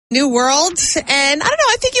new world, and I don't know,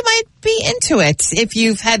 I think you might be into it if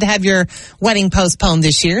you've had to have your wedding postponed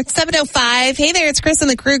this year. It's 7:05. Hey there, it's Chris and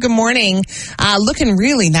the crew. Good morning. Looking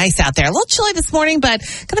really nice out there. A little chilly this morning, but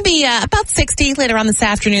going to be about 60 later on this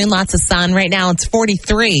afternoon. Lots of sun. Right now it's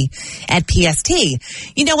 43 at PST.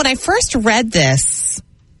 You know, when I first read this,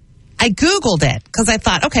 I Googled it because I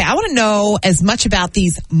thought, okay, I want to know as much about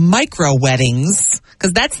these micro weddings,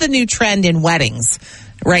 because that's the new trend in weddings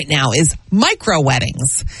right now is micro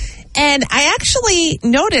weddings. And I actually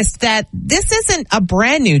noticed that this isn't a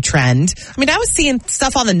brand new trend. I mean, I was seeing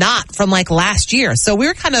stuff on the Knot from like last year. So we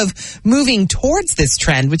were kind of moving towards this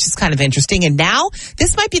trend, which is kind of interesting. And now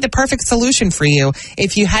this might be the perfect solution for you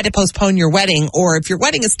if you had to postpone your wedding, or if your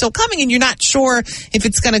wedding is still coming and you're not sure if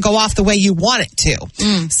it's going to go off the way you want it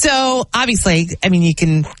to. So obviously, I mean, you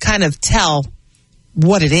can kind of tell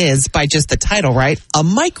what it is by just the title, right? A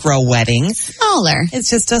micro wedding. Smaller. It's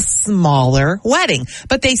just a smaller wedding.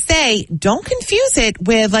 But they say don't confuse it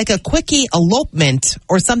with like a quickie elopement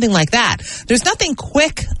or something like that. There's nothing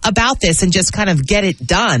quick about this and just kind of get it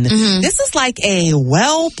done. This is like a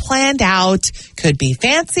well planned out, could be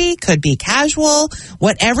fancy, could be casual,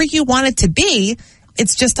 whatever you want it to be.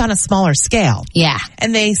 It's just on a smaller scale. Yeah.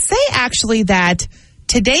 And they say actually that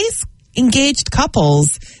today's engaged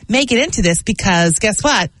couples make it into this because guess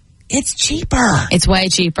what? It's cheaper. It's way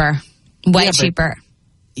cheaper. Way cheaper.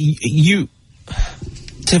 You,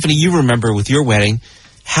 Tiffany, you remember with your wedding,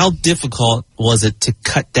 how difficult was it to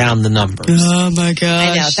cut down the numbers? Oh my gosh.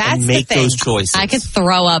 I know, that's and make the thing. those choices. I could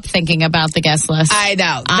throw up thinking about the guest list. I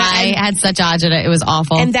know. I had such agita. It was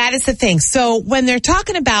awful. And that is the thing. So when they're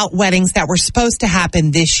talking about weddings that were supposed to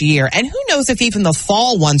happen this year, and who knows if even the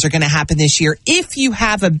fall ones are going to happen this year, if you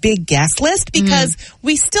have a big guest list, because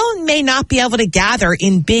we still may not be able to gather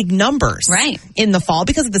in big numbers in the fall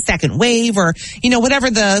because of the second wave or,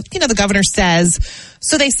 whatever the governor says.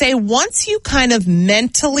 So they say once you kind of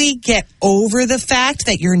mentally get over the fact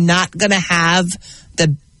that you're not going to have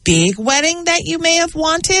the big wedding that you may have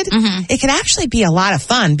wanted, it can actually be a lot of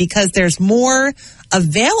fun because there's more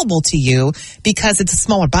available to you because it's a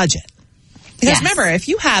smaller budget. Because remember, if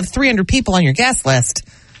you have 300 people on your guest list,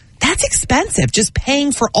 that's expensive, just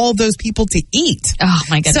paying for all those people to eat. Oh,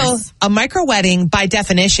 my goodness. So a micro wedding, by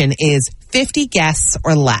definition, is 50 guests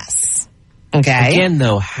or less. Okay. Again,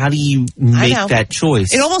 though, how do you make that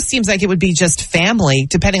choice? It almost seems like it would be just family,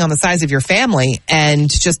 depending on the size of your family, and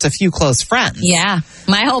just a few close friends. Yeah.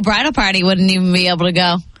 My whole bridal party wouldn't even be able to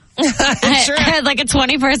go. Sure. I had like a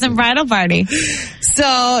 20-person bridal party.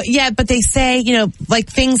 So, yeah, but they say, like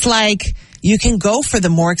things like you can go for the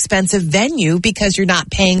more expensive venue because you're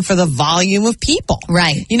not paying for the volume of people.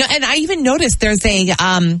 Right. And I even noticed there's a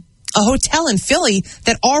hotel in Philly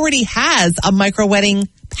that already has a micro wedding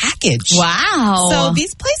package. Wow. So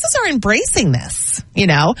these places are embracing this,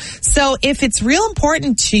 So if it's real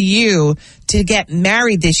important to you to get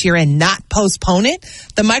married this year and not postpone it,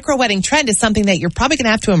 the micro wedding trend is something that you're probably going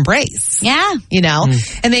to have to embrace. Yeah.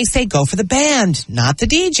 And they say go for the band, not the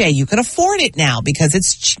DJ. You can afford it now because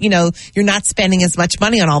it's, you're not spending as much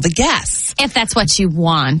money on all the guests. If that's what you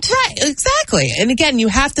want. Right, exactly. And again, you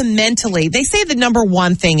have to they say the number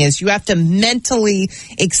one thing is you have to mentally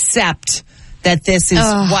accept that this is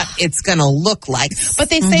what it's going to look like.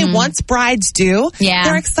 But they say once brides do,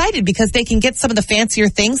 they're excited because they can get some of the fancier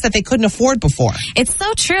things that they couldn't afford before. It's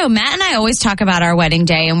so true. Matt and I always talk about our wedding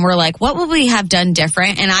day, and we're like, what would we have done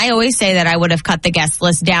different? And I always say that I would have cut the guest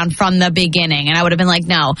list down from the beginning, and I would have been like,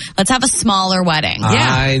 no, let's have a smaller wedding.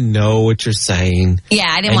 I know what you're saying. Yeah,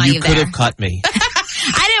 I didn't want you there. You could have cut me.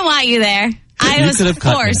 I didn't want you there. I was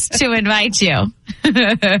forced to invite you.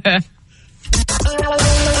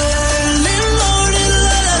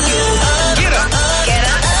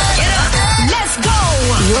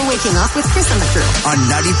 You're waking up with Chris and the crew on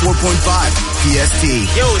 94.5 PST.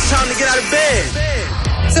 Yo, it's time to get out of bed.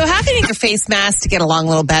 So how can you get your face mask to get along a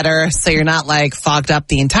little better so you're not like fogged up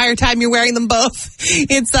the entire time you're wearing them both?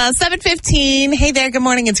 It's 7:15. Hey there, good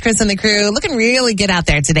morning. It's Chris and the crew. Looking really good out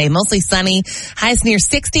there today. Mostly sunny. Highs near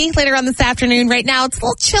 60 later on this afternoon. Right now it's a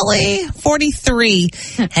little chilly. 43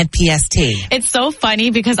 at PST. It's so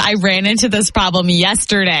funny because I ran into this problem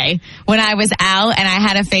yesterday when I was out and I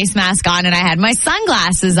had a face mask on and I had my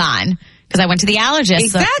sunglasses on because I went to the allergist.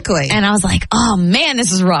 Exactly. And I was like, oh man,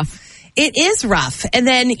 this is rough. It is rough. And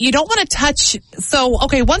then you don't want to touch. So,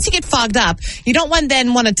 okay, once you get fogged up, you don't want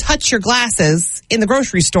to touch your glasses in the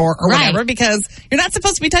grocery store or whatever because you're not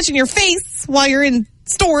supposed to be touching your face while you're in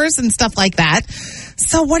stores and stuff like that.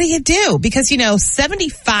 So what do you do? Because,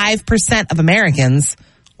 75% of Americans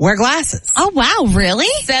wear glasses. Oh, wow. Really?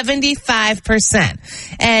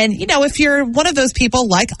 75%. And, if you're one of those people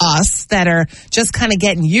like us that are just kind of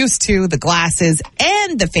getting used to the glasses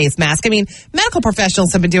and the face mask, medical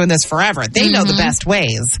professionals have been doing this forever. They know the best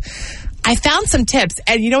ways. I found some tips.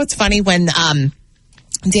 And it's funny when,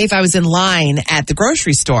 Dave, I was in line at the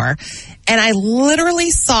grocery store and I literally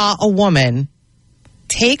saw a woman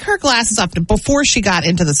take her glasses off before she got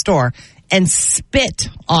into the store and spit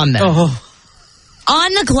on them. Oh.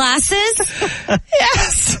 On the glasses?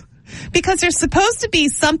 Yes. Because there's supposed to be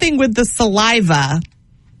something with the saliva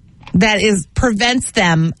that prevents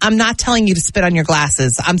them. I'm not telling you to spit on your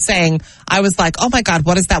glasses. I'm saying, I was like, oh my God,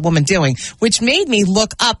 what is that woman doing? Which made me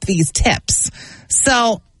look up these tips.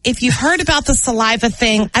 So if you've heard about the saliva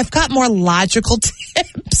thing, I've got more logical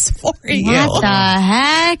tips for you. What the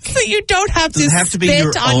heck? So you don't have to have to be spit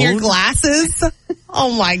your on your own? glasses.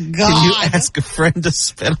 Oh my God. Can you ask a friend to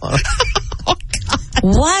spit on it? Oh God.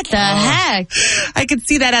 What the heck? I could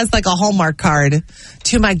see that as like a Hallmark card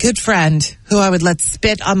to my good friend who I would let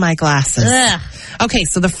spit on my glasses. Ugh. Okay,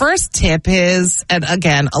 so the first tip is, and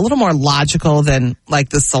again, a little more logical than like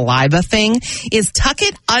the saliva thing, is tuck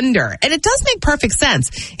it under. And it does make perfect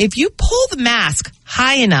sense. If you pull the mask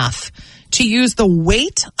high enough to use the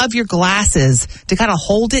weight of your glasses to kind of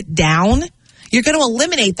hold it down, you're going to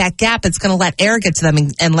eliminate that gap that's going to let air get to them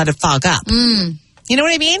and let it fog up. You know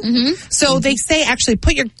what I mean? Mm-hmm. So they say actually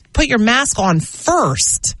put your mask on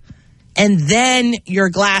first and then your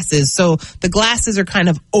glasses. So the glasses are kind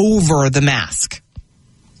of over the mask.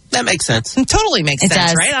 That makes sense. It totally makes sense,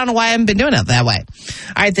 does. right? I don't know why I haven't been doing it that way.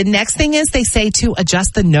 All right, the next thing is they say to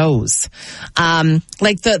adjust the nose.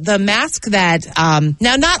 Like the mask that,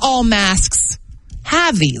 now not all masks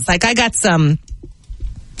have these. Like I got some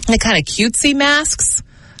like kind of cutesy masks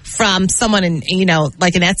from someone in,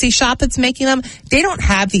 like an Etsy shop that's making them. They don't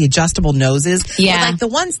have the adjustable noses. Yeah. But like the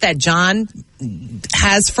ones that John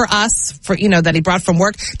has for us, that he brought from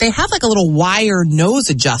work, they have like a little wire nose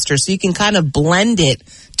adjuster so you can kind of blend it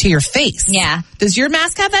to your face. Yeah. Does your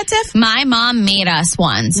mask have that, Tiff? My mom made us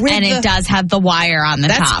ones, With and it does have the wire on the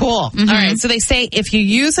top. That's cool. Mm-hmm. All right. So they say if you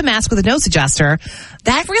use a mask with a nose adjuster,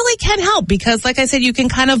 that really can help because, like I said, you can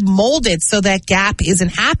kind of mold it so that gap isn't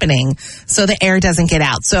happening so the air doesn't get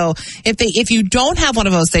out. So if you don't have one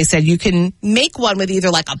of those, they said you can make one with either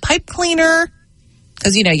like a pipe cleaner,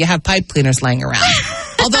 because, you have pipe cleaners laying around.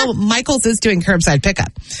 Although Michael's is doing curbside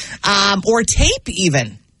pickup. Or tape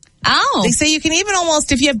even. Oh. They say you can even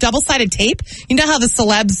almost, if you have double-sided tape, you know how the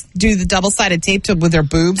celebs do the double-sided tape with their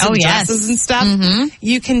boobs and dresses and stuff? Mm-hmm.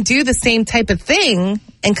 You can do the same type of thing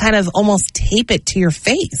and kind of almost tape it to your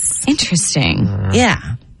face. Interesting. Yeah.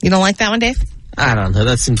 You don't like that one, Dave? I don't know.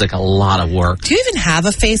 That seems like a lot of work. Do you even have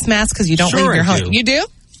a face mask because you don't leave your home? You do?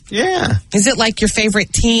 Yeah. Is it like your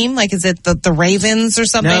favorite team? Like, is it the Ravens or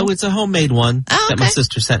something? No, it's a homemade one that my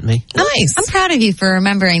sister sent me. Nice. I'm proud of you for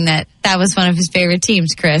remembering that was one of his favorite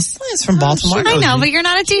teams, Chris. It's from Baltimore. I know, but you're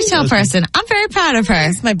not a detail person. I'm very proud of her.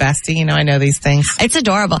 It's my bestie. I know these things. It's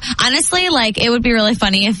adorable. Honestly, like, it would be really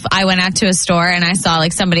funny if I went out to a store and I saw,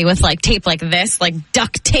 like, somebody with, like, tape like this, like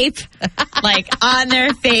duct tape, like, on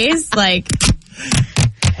their face, like...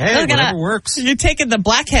 Hey, whatever works. You're taking the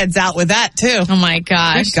blackheads out with that, too. Oh, my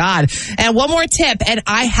gosh. Good God. And one more tip, and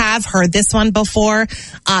I have heard this one before,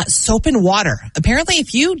 soap and water. Apparently,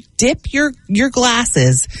 if you dip your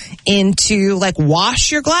glasses into, like,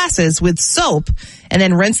 wash your glasses with soap and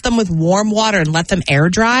then rinse them with warm water and let them air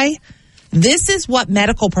dry, this is what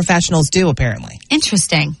medical professionals do, apparently.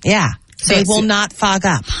 Interesting. Yeah. So they will not fog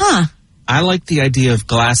up. Huh. I like the idea of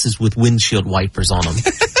glasses with windshield wipers on them.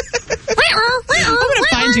 I'm going to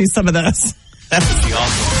find you some of those. That would be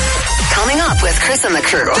awesome. Coming up with Chris and the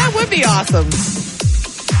crew. That would be awesome.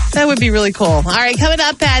 That would be really cool. All right, coming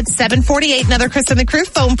up at 7:48, another Chris and the crew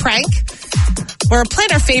phone prank. We're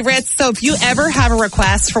playing our favorites, so if you ever have a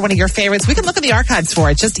request for one of your favorites, we can look at the archives for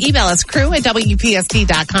it. Just email us,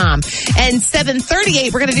 crew@WPST.com. And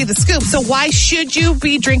 7:38, we're going to do the scoop. So why should you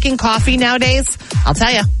be drinking coffee nowadays? I'll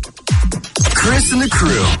tell you. Chris and the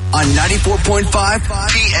crew on 94.5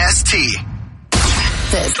 PST.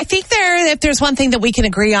 I think if there's one thing that we can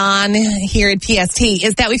agree on here at PST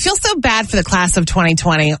is that we feel so bad for the class of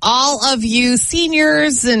 2020. All of you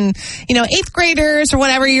seniors and, 8th graders or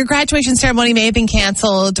whatever, your graduation ceremony may have been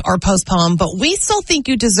canceled or postponed, but we still think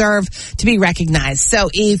you deserve to be recognized. So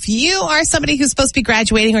if you are somebody who's supposed to be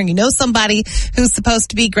graduating or you know somebody who's supposed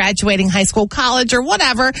to be graduating high school, college, or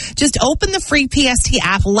whatever, just open the free PST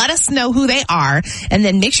app, let us know who they are, and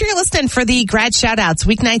then make sure you're listening for the grad shout-outs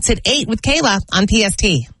weeknights at 8 with Kayla on PST.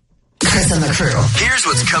 Chris and the Crew. Here's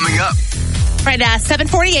what's coming up. Right,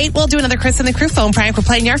 7:48, we'll do another Chris and the Crew phone prank. We're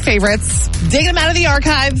playing your favorites, digging them out of the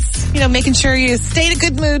archives, making sure you stay in a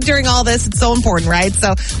good mood during all this. It's so important, right?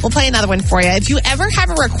 So we'll play another one for you. If you ever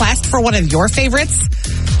have a request for one of your favorites,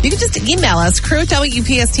 you can just email us,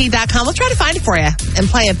 crew@wpst.com. We'll try to find it for you and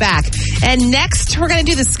play it back. And next, we're going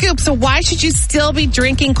to do the scoop. So why should you still be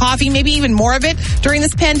drinking coffee, maybe even more of it during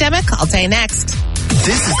this pandemic? I'll tell you next.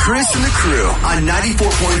 This is Chris and the Crew on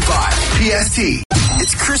 94.5 PST.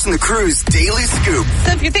 It's Chris and the Crew's Daily Scoop.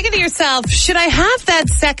 So if you're thinking to yourself, should I have that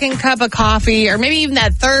second cup of coffee or maybe even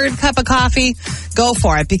that third cup of coffee? Go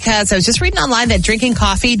for it, because I was just reading online that drinking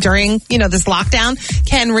coffee during, this lockdown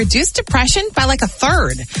can reduce depression by like a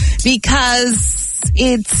third, because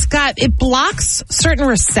it blocks certain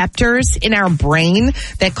receptors in our brain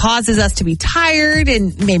that causes us to be tired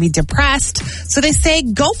and maybe depressed. So they say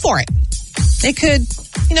go for it. It could,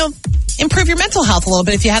 improve your mental health a little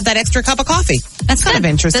bit if you have that extra cup of coffee. That's kind of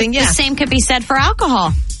interesting. The same could be said for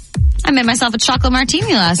alcohol. I made myself a chocolate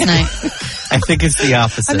martini last night. I think it's the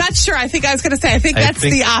opposite. I'm not sure. I think that's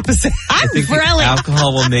the opposite.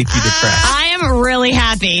 Alcohol will make you depressed. I am really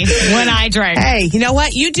happy when I drink. Hey, you know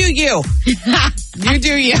what? You do you. You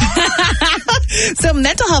do you. So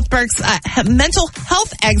mental health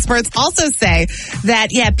experts also say that,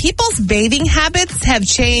 people's bathing habits have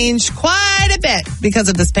changed quite a bit because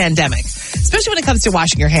of this pandemic, especially when it comes to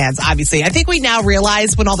washing your hands, obviously. I think we now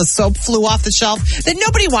realize when all the soap flew off the shelf that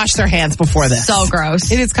nobody washed their hands before this. So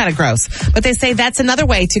gross. It is kind of gross. But they say that's another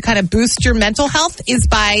way to kind of boost your mental health is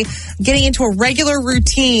by getting into a regular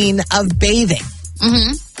routine of bathing.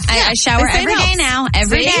 Mm-hmm. I shower every day now.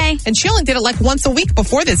 Every day. And she only did it like once a week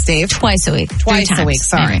before this, Dave. Twice a week. Twice a week.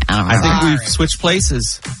 Sorry. Anyway, I think we've switched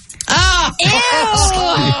places. Oh! Ew!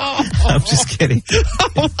 I'm just kidding.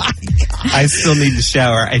 Oh my God. I still need to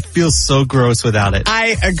shower. I feel so gross without it.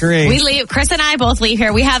 I agree. Chris and I both leave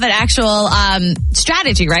here. We have an actual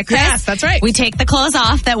strategy, right, Chris? Yes, that's right. We take the clothes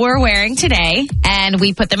off that we're wearing today and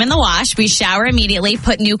we put them in the wash. We shower immediately,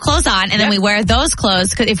 put new clothes on, and then we wear those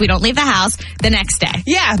clothes if we don't leave the house the next day.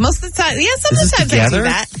 Yeah, most of the time. Yeah, some of the times I do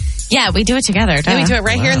that. Yeah, we do it together. Yeah, we do it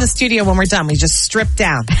right here in the studio when we're done. We just strip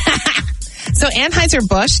down. So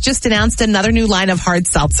Anheuser-Busch just announced another new line of hard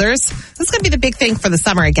seltzers. This is going to be the big thing for the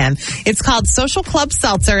summer again. It's called Social Club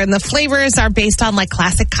Seltzer, and the flavors are based on like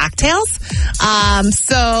classic cocktails.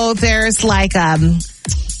 So there's like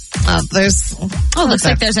looks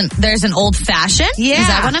like there's an old fashioned. Yeah. Is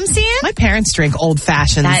that what I'm seeing? My parents drink old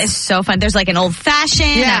fashions. That is so fun. There's like an old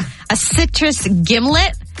fashioned, a citrus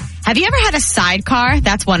gimlet. Have you ever had a sidecar?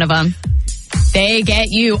 That's one of them. They get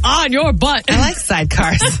you on your butt. I like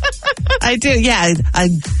sidecars. I do, yeah. A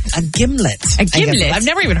gimlet. A gimlet? I've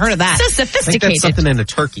never even heard of that. So I think sophisticated. that's something in a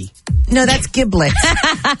turkey. No, that's giblet.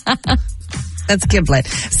 That's giblet.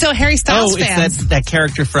 So Harry Styles fans. It's that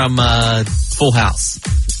character from Full House.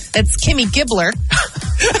 That's Kimmy Gibbler.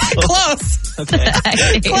 Close.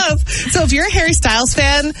 Okay. Close. So if you're a Harry Styles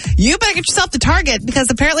fan, you better get yourself to Target,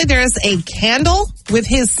 because apparently there's a candle with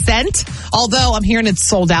his scent. Although I'm hearing it's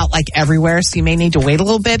sold out like everywhere, so you may need to wait a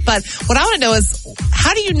little bit. But what I want to know is,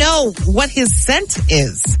 how do you know what his scent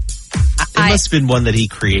is? It must have been one that he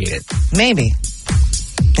created. Maybe.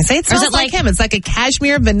 I say it smells like him. It's like a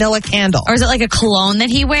cashmere vanilla candle. Or is it like a cologne that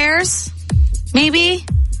he wears? Maybe?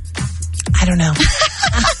 I don't know.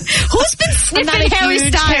 Who's been sniffing I'm not a Harry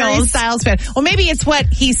huge Styles? Harry Styles fan. Well, maybe it's what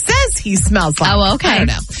he says he smells like. Oh, okay. I don't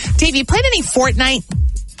know. Dave, you played any Fortnite?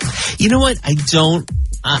 You know what? I don't.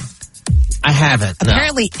 I haven't. No.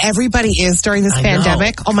 Apparently everybody is during this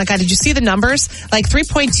pandemic. Know. Oh my God, did you see the numbers? Like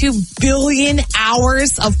 3.2 billion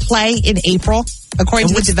hours of play in April, according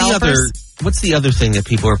to the developers. What's the other thing that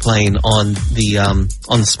people are playing on the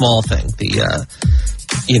small thing?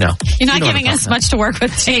 You're not giving us much to work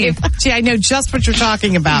with, Dave. Gee, I know just what you're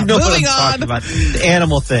talking about. You know Moving what I'm on. talking about. The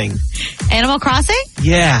animal thing. Animal Crossing?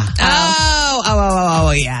 Yeah.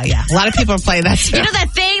 Oh, yeah. A lot of people are playing that too. You know that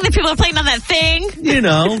thing? The people are playing on that thing? You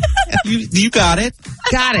got it.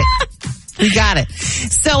 Got it. We got it.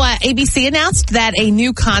 So ABC announced that a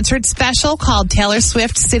new concert special called Taylor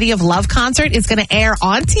Swift City of Love Concert is going to air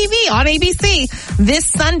on TV, on ABC, this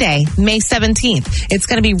Sunday, May 17th. It's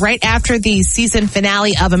going to be right after the season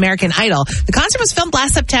finale of American Idol. The concert was filmed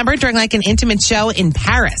last September during like an intimate show in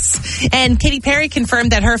Paris. And Katy Perry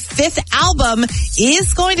confirmed that her 5th album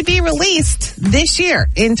is going to be released this year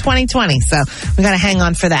in 2020. So we got to hang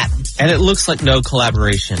on for that. And it looks like no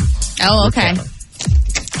collaboration. Oh, okay.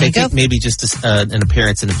 They think maybe just an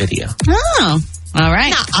appearance in a video. Oh, all right.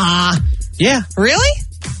 Nuh-uh. Yeah. Really?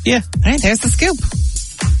 Yeah. All right, there's the scoop.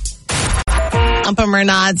 dump him or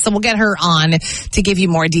not. So we'll get her on to give you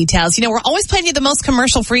more details. You know, we're always playing you the most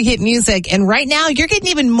commercial-free hit music, and right now you're getting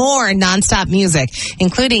even more nonstop music,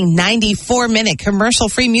 including 94-minute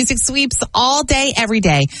commercial-free music sweeps all day, every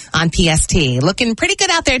day on PST. Looking pretty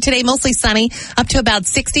good out there today, mostly sunny, up to about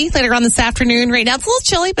 60 later on this afternoon. Right now it's a little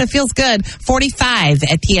chilly, but it feels good. 45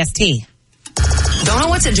 at PST. Don't know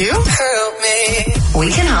what to do? Help me.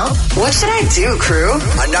 We can help. What should I do, crew?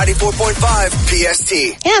 On 94.5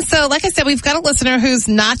 PST. Yeah, so like I said, we've got a listener who's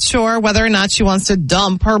not sure whether or not she wants to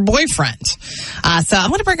dump her boyfriend. So I'm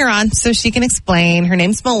going to bring her on so she can explain. Her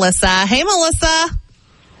name's Melissa. Hey, Melissa.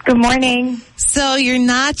 Good morning. So you're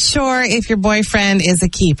not sure if your boyfriend is a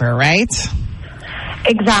keeper, right?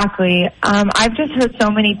 Exactly. I've just heard so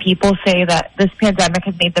many people say that this pandemic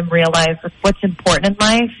has made them realize what's important in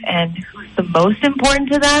life and who's the most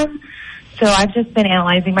important to them. So I've just been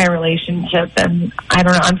analyzing my relationship, and I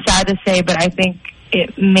don't know, I'm sad to say, but I think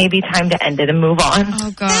it may be time to end it and move on.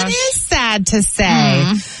 Oh, gosh. That is sad to say.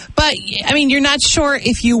 But, I mean, you're not sure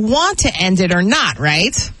if you want to end it or not,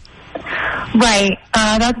 right? Right.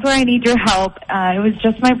 That's where I need your help. It was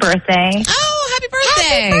just my birthday. Oh, happy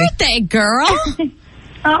birthday. Happy birthday, girl.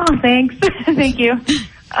 Oh, thanks. Thank you.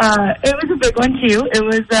 It was a big one, too. It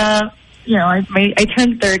was, I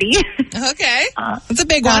turned 30. Okay. That's a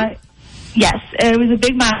big one. Yes, it was a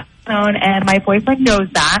big milestone, and my boyfriend knows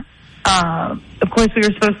that. Of course, we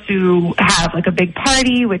were supposed to have, like, a big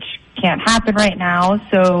party, which can't happen right now.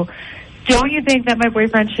 So don't you think that my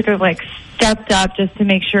boyfriend should have, like, stepped up just to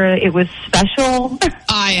make sure it was special?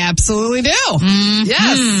 I absolutely do. Mm-hmm.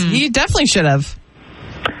 Yes, you definitely should have.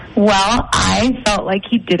 Well, I felt like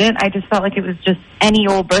he didn't. I just felt like it was just any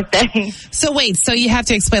old birthday. So wait, so you have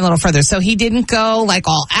to explain a little further. So he didn't go like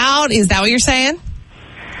all out? Is that what you're saying?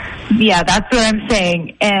 Yeah, that's what I'm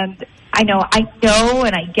saying. And I know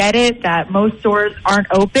and I get it that most stores aren't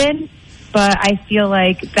open, but I feel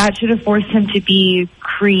like that should have forced him to be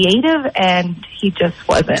creative, and he just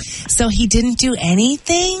wasn't. So he didn't do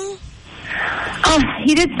anything?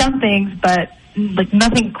 He did some things, but like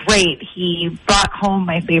nothing great. He brought home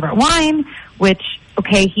my favorite wine, which,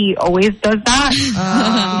 okay, he always does that.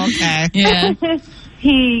 Oh, okay. Yeah.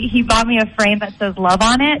 He bought me a frame that says love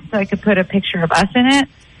on it so I could put a picture of us in it.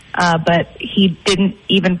 But he didn't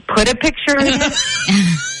even put a picture in it.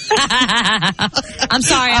 I'm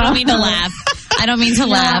sorry. I don't mean to laugh. I don't mean to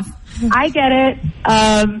laugh. I get it.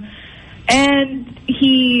 And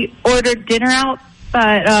he ordered dinner out,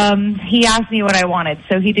 but he asked me what I wanted,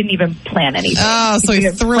 so he didn't even plan anything. Oh, so he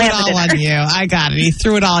threw it all on you. I got it. He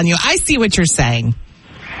threw it all on you. I see what you're saying.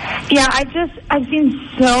 Yeah, I've seen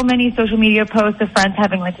so many social media posts of friends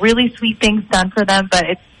having like really sweet things done for them, but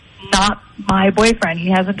it's not my boyfriend. He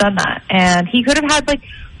hasn't done that. And he could have had like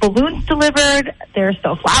balloons delivered. There are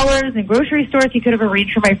still flowers in grocery stores. He could have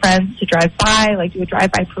arranged for my friends to drive by, like do a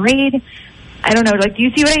drive-by parade. I don't know. Like, do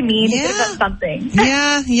you see what I mean? Yeah. He could have done something.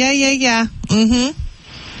 Yeah. Mm-hmm.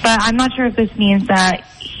 But I'm not sure if this means that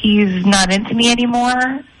he's not into me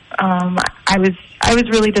anymore. I was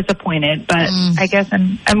really disappointed, but I guess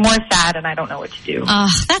I'm more sad and I don't know what to do.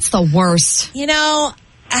 That's the worst. You know,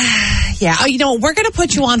 yeah. Oh, you know, we're going to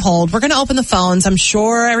put you on hold. We're going to open the phones. I'm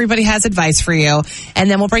sure everybody has advice for you, and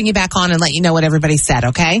then we'll bring you back on and let you know what everybody said.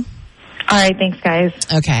 Okay? All right. Thanks, guys.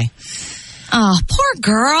 Okay. Oh, poor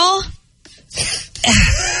girl.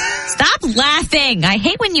 Stop laughing. I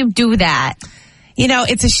hate when you do that. You know,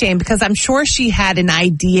 it's a shame because I'm sure she had an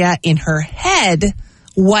idea in her head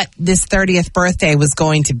what this 30th birthday was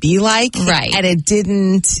going to be like. Right. And it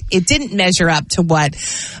didn't measure up to what.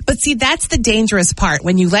 But see, that's the dangerous part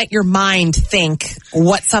when you let your mind think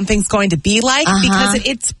what something's going to be like because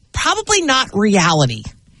it's probably not reality.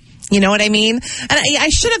 You know what I mean? And I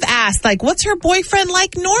should have asked, like, what's her boyfriend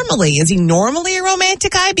like normally? Is he normally a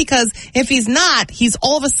romantic guy? Because if he's not, he's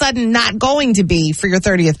all of a sudden not going to be for your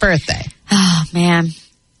 30th birthday. Oh, man.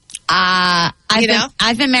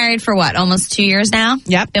 I've been married for what? Almost 2 years now?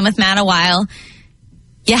 Yep. Been with Matt a while.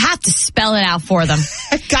 You have to spell it out for them.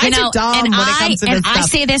 Guys are dumb when it comes to this stuff. I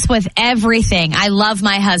say this with everything. I love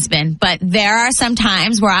my husband, but there are some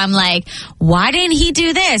times where I'm like, why didn't he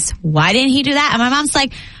do this? Why didn't he do that? And my mom's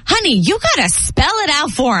like, honey, you gotta spell it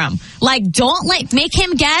out for him. Like, don't make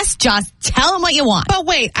him guess. Just tell him what you want. But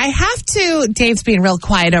wait, I have to, Dave's being real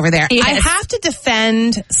quiet over there. Yes. I have to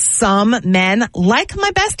defend some men like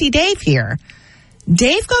my bestie Dave here.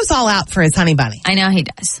 Dave goes all out for his honey bunny. I know he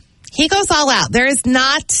does. He goes all out. There's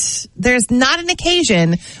not an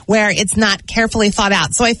occasion where it's not carefully thought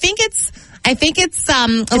out. So I think it's I think it's a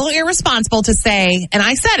little irresponsible to say, and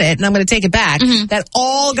I said it, and I'm going to take it back, that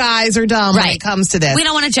all guys are dumb when it comes to this. We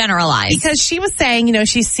don't want to generalize. Because she was saying,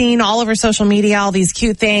 she's seen all over social media all these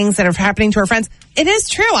cute things that are happening to her friends. It is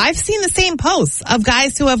true. I've seen the same posts of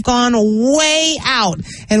guys who have gone way out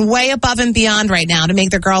and way above and beyond right now to make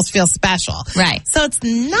their girls feel special. Right. So it's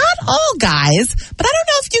not all guys, but I don't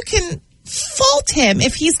know if you can fault him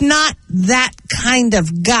if he's not that kind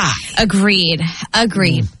of guy. Agreed.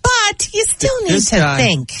 But you still need to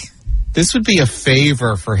think. This would be a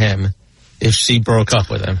favor for him if she broke up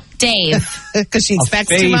with him. Dave. Because she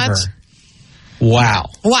expects too much? Wow.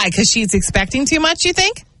 Why? Because she's expecting too much, you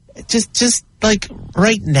think? Just like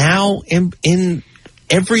right now in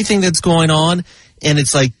everything that's going on, and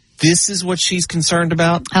it's like this is what she's concerned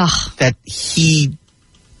about. That he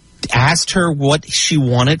asked her what she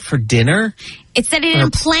wanted for dinner. It's that he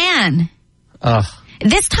didn't plan.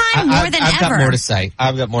 This time more than I've ever. I've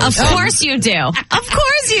got more to say. Of course you do. Of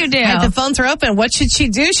course you do. All right, the phones are open. What should she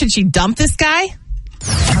do? Should she dump this guy?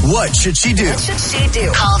 What should she do?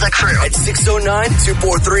 Call the crew At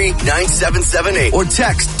 609-243-9778 or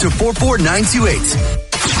text to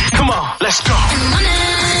 44928. Come on, let's go.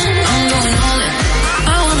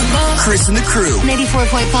 Chris and the Crew.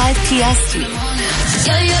 94.5 PST.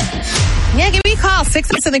 Yeah, give me a call. 6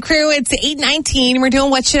 minutes in the crew. It's 8:19. We're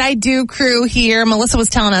doing What Should I Do crew here. Melissa was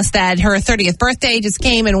telling us that her 30th birthday just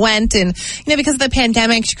came and went. And, because of the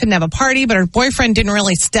pandemic, she couldn't have a party, but her boyfriend didn't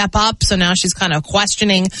really step up. So now she's kind of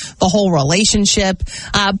questioning the whole relationship.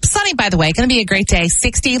 Sunny, by the way, going to be a great day.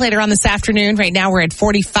 60 later on this afternoon. Right now we're at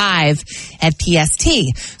 45 at PST.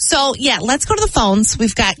 So, yeah, let's go to the phones.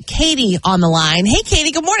 We've got Katie on the line. Hey,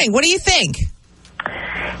 Katie, good morning. What do you think?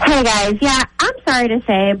 Hey, guys. Yeah, I'm sorry to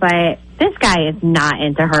say, but this guy is not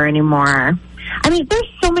into her anymore. I mean, there's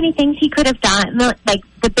so many things he could have done. Like,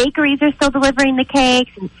 the bakeries are still delivering the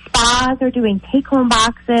cakes, and spas are doing take-home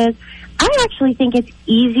boxes. I actually think it's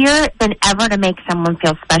easier than ever to make someone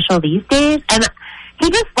feel special these days. And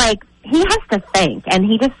he just, he has to think, and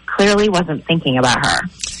he just clearly wasn't thinking about her.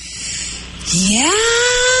 Yeah,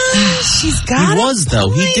 she's got He was, a though.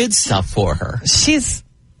 point. He did stuff for her.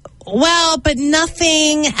 Well, but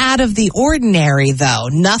nothing out of the ordinary, though.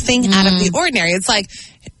 Nothing out of the ordinary. It's like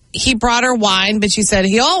he brought her wine, but she said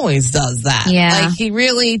he always does that. Yeah. Like he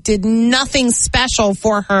really did nothing special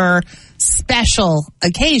for her special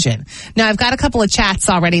occasion. Now, I've got a couple of chats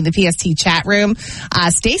already in the PST chat room.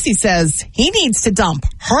 Stacy says he needs to dump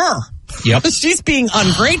her. Yep. She's being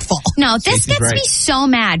ungrateful. No, this Stacey's gets right. me so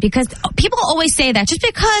mad because people always say that just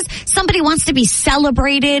because somebody wants to be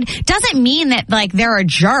celebrated doesn't mean that they're a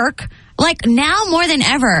jerk. Now more than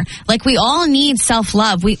ever, we all need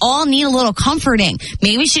self-love. We all need a little comforting.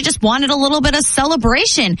 Maybe she just wanted a little bit of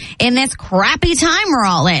celebration in this crappy time we're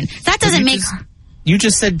all in. That doesn't make her. You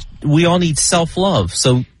just said we all need self-love.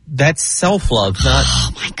 So that's self-love, not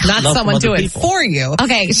Not love someone from do other it people. for you.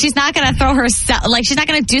 Okay, she's not going to throw herself, she's not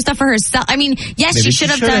going to do stuff for herself. I mean, yes, Maybe she she should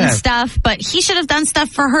have should done have. stuff, but he should have done stuff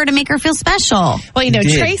for her to make her feel special. Well, He did.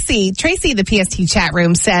 Tracy, the PST chat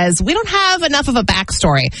room says, we don't have enough of a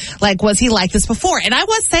backstory. Was he like this before? And I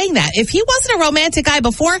was saying that. If he wasn't a romantic guy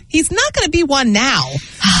before, he's not going to be one now.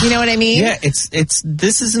 You know what I mean? Yeah,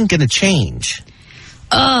 this isn't going to change.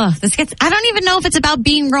 I don't even know if it's about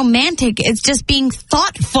being romantic. It's just being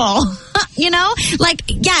thoughtful.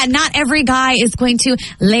 Not every guy is going to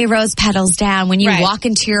lay rose petals down when you walk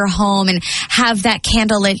into your home and have that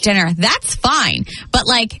candlelit dinner. That's fine. But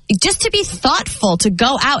just to be thoughtful, to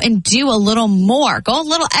go out and do a little more, go a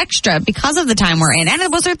little extra because of the time we're in. And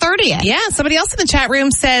it was her 30th. Yeah, somebody else in the chat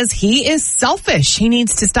room says he is selfish. He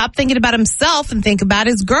needs to stop thinking about himself and think about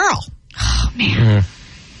his girl. Oh, man.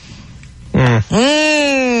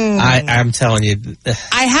 I'm telling you.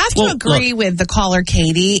 I have to agree with the caller,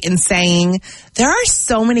 Katie, in saying there are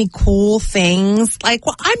so many cool things.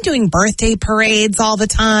 I'm doing birthday parades all the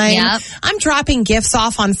time. Yep. I'm dropping gifts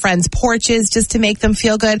off on friends' porches just to make them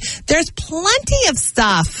feel good. There's plenty of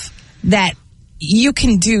stuff that you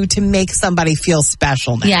can do to make somebody feel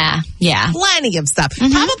special now. Yeah. Plenty of stuff.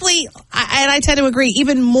 Probably, and I tend to agree,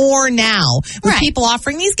 even more now with people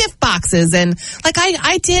offering these gift boxes. And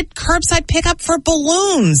I did curbside pickup for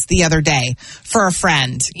balloons the other day for a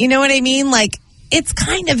friend. You know what I mean? It's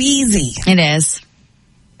kind of easy. It is.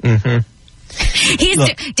 Mm-hmm.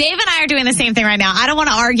 Dave and I are doing the same thing right now. I don't want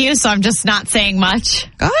to argue, so I'm just not saying much.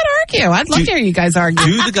 Go ahead, argue. I'd love to hear you guys argue.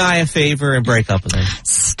 Do the guy a favor and break up with him.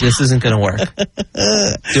 This isn't going to work.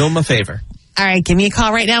 Do him a favor. All right, give me a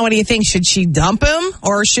call right now. What do you think? Should she dump him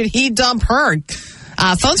or should he dump her?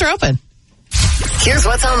 Phones are open. Here's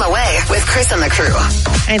what's on the way with Chris and the crew.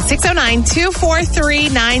 And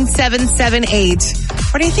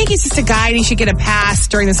 609-243-9778. Or do you think he's just a guy and he should get a pass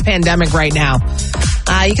during this pandemic right now?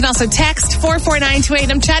 You can also text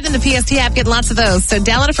 44928. I'm chatting in the PST app, getting lots of those. So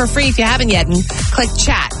download it for free if you haven't yet and click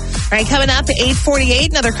chat. All right, coming up at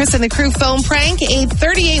 8:48, another Chris and the Crew phone prank.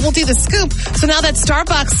 8:38, we'll do the scoop. So now that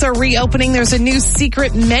Starbucks are reopening, there's a new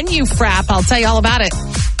secret menu frap. I'll tell you all about it.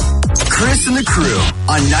 Chris and the Crew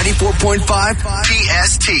on 94.5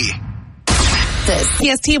 PST.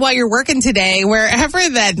 PST while you're working today, wherever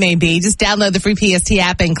that may be, just download the free PST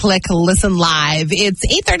app and click listen live. It's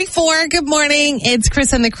 8:34. Good morning. It's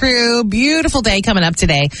Chris and the Crew. Beautiful day coming up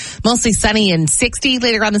today. Mostly sunny and 60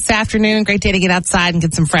 later on this afternoon. Great day to get outside and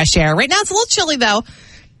get some fresh air. Right now it's a little chilly though.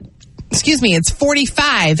 Excuse me. It's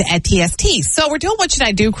 45 at PST. So we're doing What Should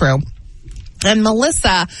I Do, Crew? And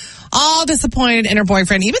Melissa, all disappointed in her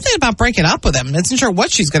boyfriend, even thinking about breaking up with him. Isn't sure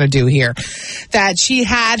what she's going to do here. That she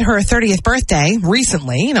had her 30th birthday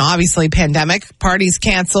recently, obviously pandemic, parties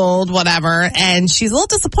canceled, whatever. And she's a little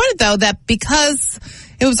disappointed though that because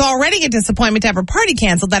it was already a disappointment to have her party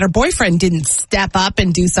canceled, that her boyfriend didn't step up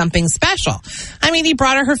and do something special. I mean, he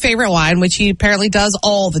brought her favorite wine, which he apparently does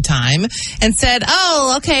all the time, and said,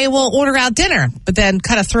 oh, okay, we'll order out dinner. But then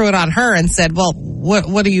kind of threw it on her and said, well,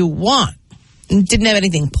 what do you want? Didn't have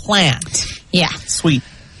anything planned. Yeah. Sweet.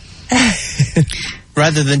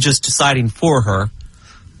 Rather than just deciding for her,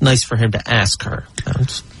 nice for him to ask her.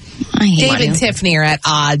 Dave and Tiffany are at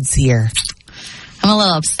odds here. I'm a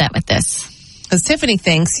little upset with this. Because Tiffany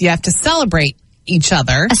thinks you have to celebrate each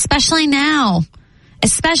other. Especially now.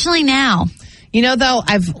 You know, though,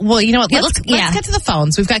 you know what? Let's get to the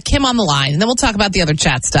phones. We've got Kim on the line, and then we'll talk about the other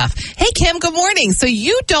chat stuff. Hey, Kim, good morning. So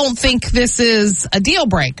you don't think this is a deal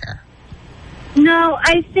breaker? No,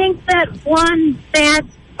 I think that one bad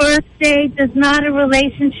birthday does not a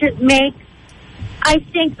relationship make. I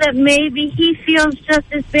think that maybe he feels just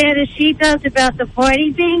as bad as she does about the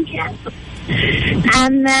party being canceled.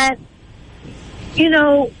 And that,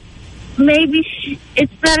 maybe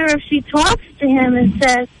it's better if she talks to him and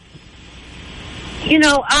says,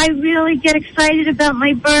 I really get excited about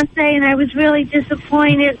my birthday, and I was really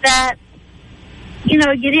disappointed that, you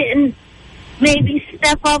didn't maybe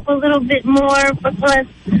step up a little bit more because,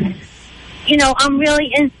 I'm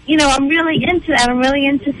really into that. I'm really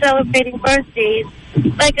into celebrating birthdays.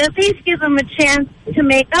 Like, at least give them a chance to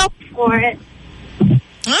make up for it.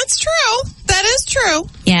 That's true. That is true.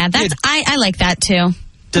 Yeah, I like that too.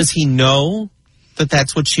 Does he know that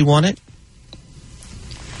that's what she wanted?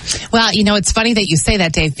 Well, it's funny that you say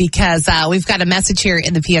that, Dave, because we've got a message here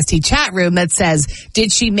in the PST chat room that says,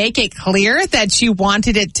 did she make it clear that she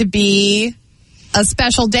wanted it to be a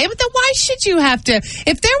special day? But then why should you have to?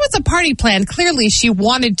 If there was a party planned, clearly she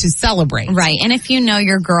wanted to celebrate. Right. And if you know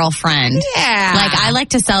your girlfriend. Yeah. Like, I like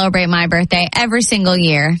to celebrate my birthday every single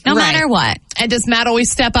year, no matter what. And does Matt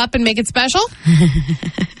always step up and make it special?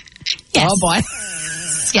 Yes. Oh, boy.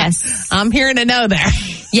 Yes. I'm hearing a no there.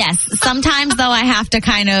 Yes. Sometimes, though, I have to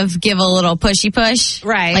kind of give a little pushy push.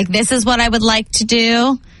 Right. Like, this is what I would like to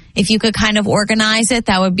do. If you could kind of organize it,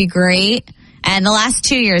 that would be great. And the last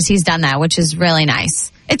 2 years, he's done that, which is really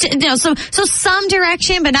nice. It's, so some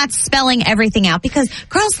direction, but not spelling everything out, because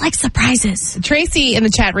girls like surprises. Tracy in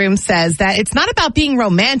the chat room says that it's not about being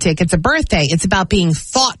romantic. It's a birthday. It's about being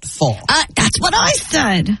thoughtful. That's what I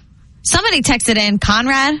said. Somebody texted in,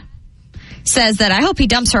 Conrad says that I hope he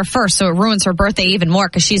dumps her first so it ruins her birthday even more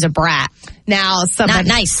because she's a brat. Now, somebody,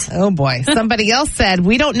 not nice. Oh boy. Somebody else said,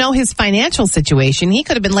 we don't know his financial situation. He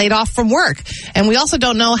could have been laid off from work. And we also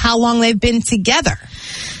don't know how long they've been together.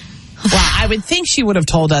 Well, I would think she would have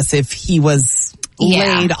told us if he was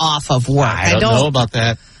laid off of work. I don't know about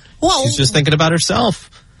that. Well, she's just thinking about herself.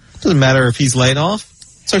 Doesn't matter if he's laid off.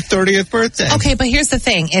 It's her 30th birthday. Okay, but here's the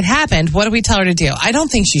thing. It happened. What do we tell her to do? I don't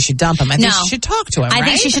think she should dump him. I think she should talk to him, I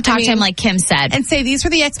think she should talk to him like Kim said. And say, these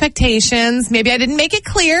were the expectations. Maybe I didn't make it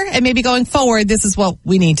clear. And maybe going forward, this is what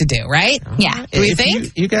we need to do, right? Yeah. Do we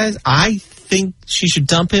think? You guys, I think she should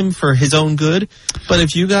dump him for his own good. But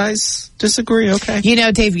if you guys disagree, okay.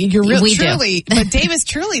 Dave, you're really truly, but Dave is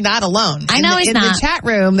truly not alone. I know he's not. In the chat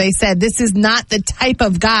room, they said this is not the type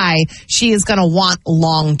of guy she is going to want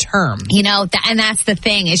long term. And that's the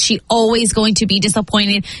thing, is she always going to be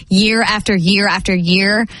disappointed year after year after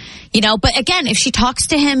year? But again, if she talks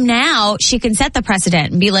to him now, she can set the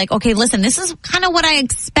precedent and be like, okay, listen, this is kind of what I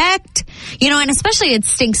expect. And especially it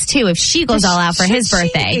stinks too if she goes all out for his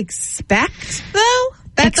birthday. Expect, though?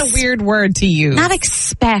 That's a weird word to use. Not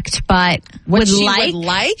expect, but would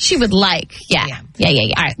like? She would like. Yeah.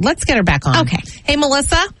 All right, let's get her back on. Okay. Hey,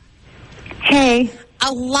 Melissa. Hey.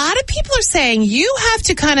 a lot of people are saying you have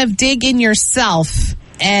to kind of dig in yourself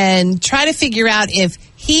and try to figure out if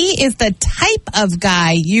he is the type of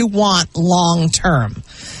guy you want long term.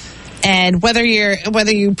 And whether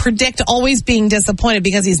you predict always being disappointed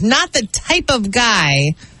because he's not the type of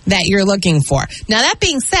guy that you're looking for. Now, that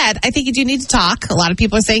being said, I think you do need to talk. A lot of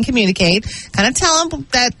people are saying communicate. Kind of tell him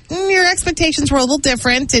that your expectations were a little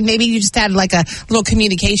different and maybe you just had like a little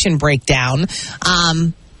communication breakdown.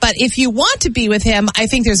 But if you want to be with him, I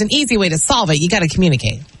think there's an easy way to solve it. You got to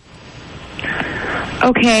communicate.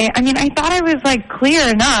 Okay. I mean, I thought I was like clear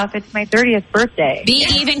enough. It's my 30th birthday. Be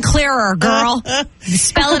even clearer, girl.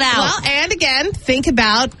 Spell it out. Well, and again, think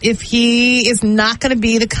about if he is not going to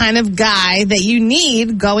be the kind of guy that you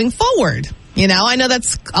need going forward. You know, I know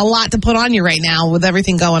that's a lot to put on you right now with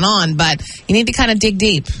everything going on, but you need to kind of dig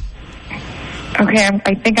deep. Okay.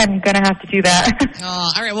 I think I'm going to have to do that.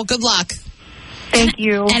 Oh, all right. Well, good luck. Thank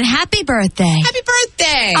you. And happy birthday. Happy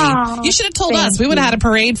birthday. Oh, you should have told us. We would have had a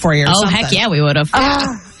parade for you or something. Heck yeah, we would have.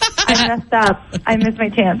 I messed up. I missed my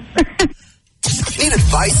chance. Need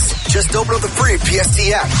advice? Just open up the free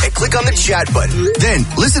PST app and click on the chat button. Then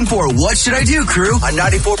listen for What Should I Do, Crew on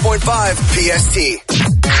 94.5 PST.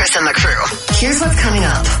 Chris and the Crew. Here's what's coming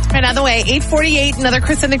up. Right on the way, 8:48, another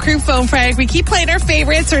Chris and the Crew phone prank. We keep playing our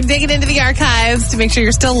favorites or digging into the archives to make sure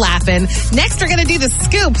you're still laughing. Next, we're going to do the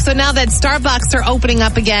scoop. So now that Starbucks are opening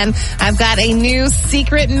up again, I've got a new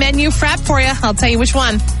secret menu frap for you. I'll tell you which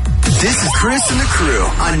one. This is Chris and the Crew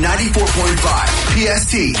on 94.5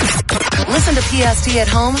 PST. Listen to PST at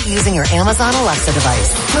home using your Amazon Alexa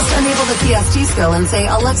device. Just enable the PST skill and say,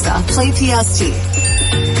 Alexa, play PST.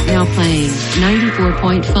 Now playing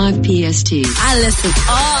 94.5 PST. I listen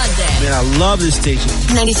all day. Man, I love this station.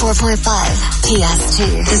 94.5 PST.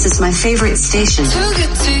 This is my favorite station. To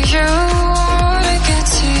get to you, to get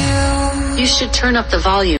to you. You should turn up the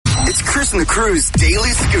volume. It's Chris and the Crew's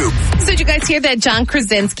Daily Scoop. So did you guys hear that John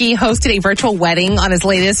Krasinski hosted a virtual wedding on his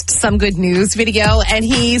latest Some Good News video? And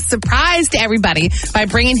he surprised everybody by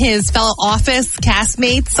bringing his fellow Office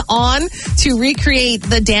castmates on to recreate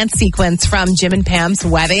the dance sequence from Jim and Pam's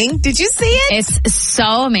wedding. Did you see it? It's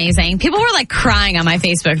so amazing. People were like crying on my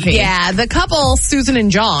Facebook feed. Yeah, the couple, Susan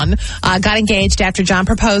and John, got engaged after John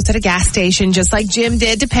proposed at a gas station, just like Jim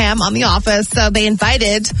did to Pam on The Office. So they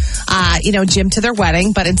invited, Jim to their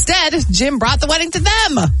wedding, but instead, Jim brought the wedding to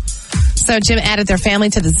them. So Jim added their family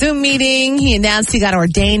to the Zoom meeting. He announced he got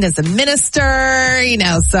ordained as a minister,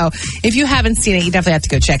 so if you haven't seen it, you definitely have to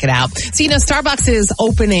go check it out. So, Starbucks is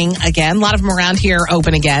opening again. A lot of them around here are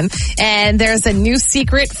open again. And there's a new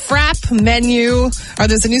secret frap menu, or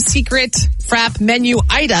there's a new secret frap menu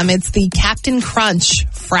item. It's the Captain Crunch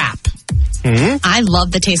frap. Mm-hmm. I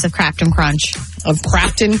love the taste of Crafton Crunch. Of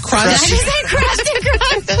Crafton Crunch? Crafton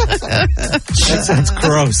Crunch. That sounds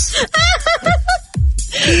gross.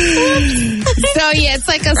 So yeah, it's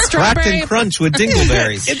like a strawberry Crafton Crunch with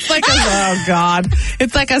dingleberries. It's like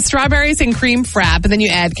it's like a strawberries and cream frap, and then you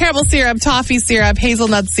add caramel syrup, toffee syrup,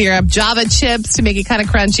 hazelnut syrup, Java chips to make it kind of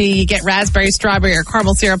crunchy. You get raspberry, strawberry, or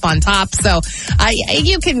caramel syrup on top. So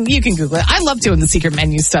you can Google it. I love doing the secret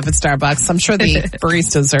menu stuff at Starbucks. I'm sure the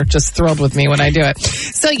baristas are just thrilled with me when I do it.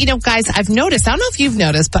 So guys, I've noticed. I don't know if you've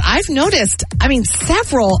noticed, but I've noticed.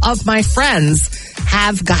 Several of my friends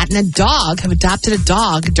have adopted a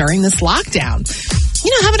dog during this lockdown.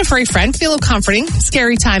 Having a furry friend can be a little comforting.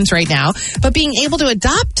 Scary times right now. But being able to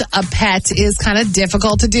adopt a pet is kind of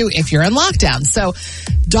difficult to do if you're in lockdown. So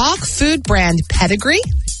dog food brand Pedigree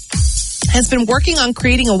has been working on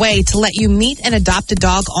creating a way to let you meet and adopt a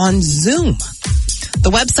dog on Zoom.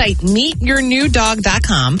 The website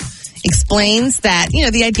meetyournewdog.com explains that,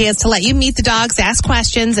 the idea is to let you meet the dogs, ask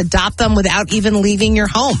questions, adopt them without even leaving your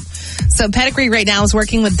home. So Pedigree right now is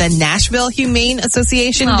working with the Nashville Humane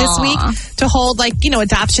Association this week to hold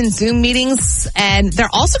adoption Zoom meetings, and they're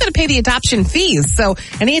also going to pay the adoption fees. So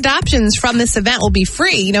any adoptions from this event will be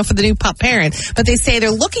free, for the new pup parent. But they say they're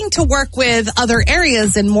looking to work with other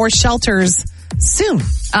areas and more shelters soon.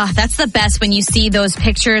 That's the best when you see those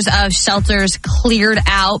pictures of shelters cleared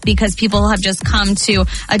out because people have just come to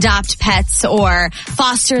adopt pets or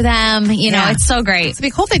foster them. It's so great. It'd be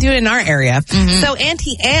cool if they do it in our area. Mm-hmm. So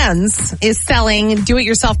Auntie Anne's is selling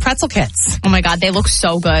do-it-yourself pretzel kits. Oh my God, they look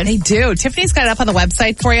so good. They do. Tiffany's got it up on the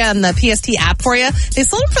website for you, on the PST app for you. They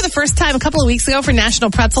sold them for the first time a couple of weeks ago for National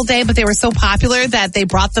Pretzel Day, but they were so popular that they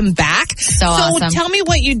brought them back. So awesome. Tell me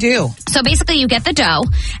what you do. So basically you get the dough.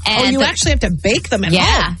 And you actually have to bake them at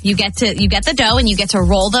home. Yeah, you get the dough and you get to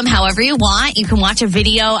roll them however you want. You can watch a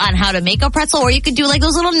video on how to make a pretzel, or you could do like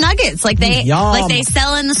those little nuggets like they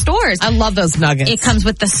sell in the stores. I love those nuggets. It comes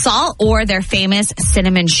with the salt or their famous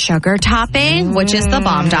cinnamon sugar topping, which is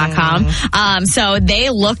thebomb.com. So they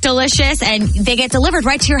look delicious and they get delivered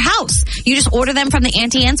right to your house. You just order them from the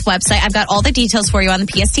Auntie Anne's website. I've got all the details for you on the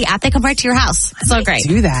PST app. They come right to your house. So great.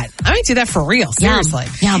 Do that. I might do that for real. Seriously.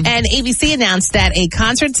 Yum. And ABC announced that a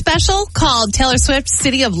concert special called Taylor Swift's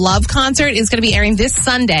City of Love concert is going to be airing this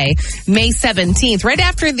Sunday, May 17th, right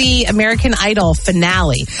after the American Idol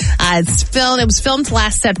finale. It was filmed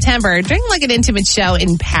last September during like an intimate show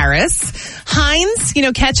in Paris. Heinz,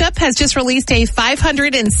 ketchup has just released a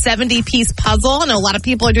 570-piece puzzle. I know a lot of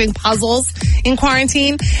people are doing puzzles in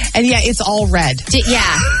quarantine, and it's all red.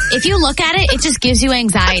 Yeah. If you look at it, it just gives you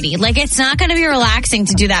anxiety. Like, it's not going to be relaxing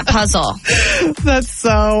to do that puzzle. That's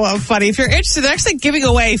so funny. If you're interested, they're actually giving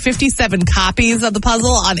away 57 copies of the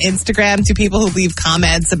puzzle on Instagram to people who leave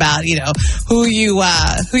comments about, who you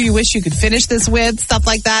wish you could finish this with, stuff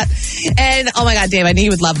like that. And oh my God, Dave, I knew you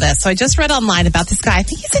would love this. So I just read online about this guy. I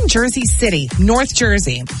think he's in Jersey City, North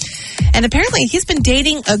Jersey. And apparently he's been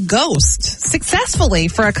dating a ghost successfully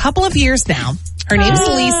for a couple of years now. Her name's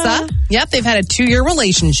Lisa. Yep, they've had a 2-year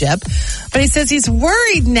relationship. But he says he's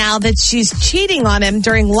worried now that she's cheating on him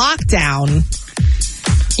during lockdown.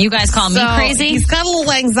 You guys call me crazy? He's got a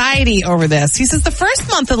little anxiety over this. He says the first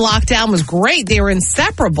month of lockdown was great. They were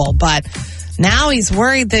inseparable. But now he's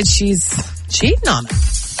worried that she's cheating on him.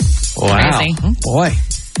 Wow. Crazy. Oh, boy.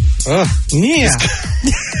 Ugh. Yeah.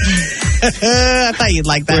 I thought you'd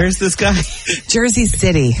like that. Where's this guy? Jersey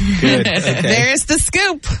City. Good. Okay. There's the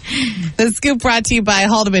scoop. The scoop brought to you by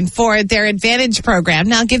Haldeman Ford. Their Advantage program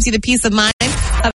now gives you the peace of mind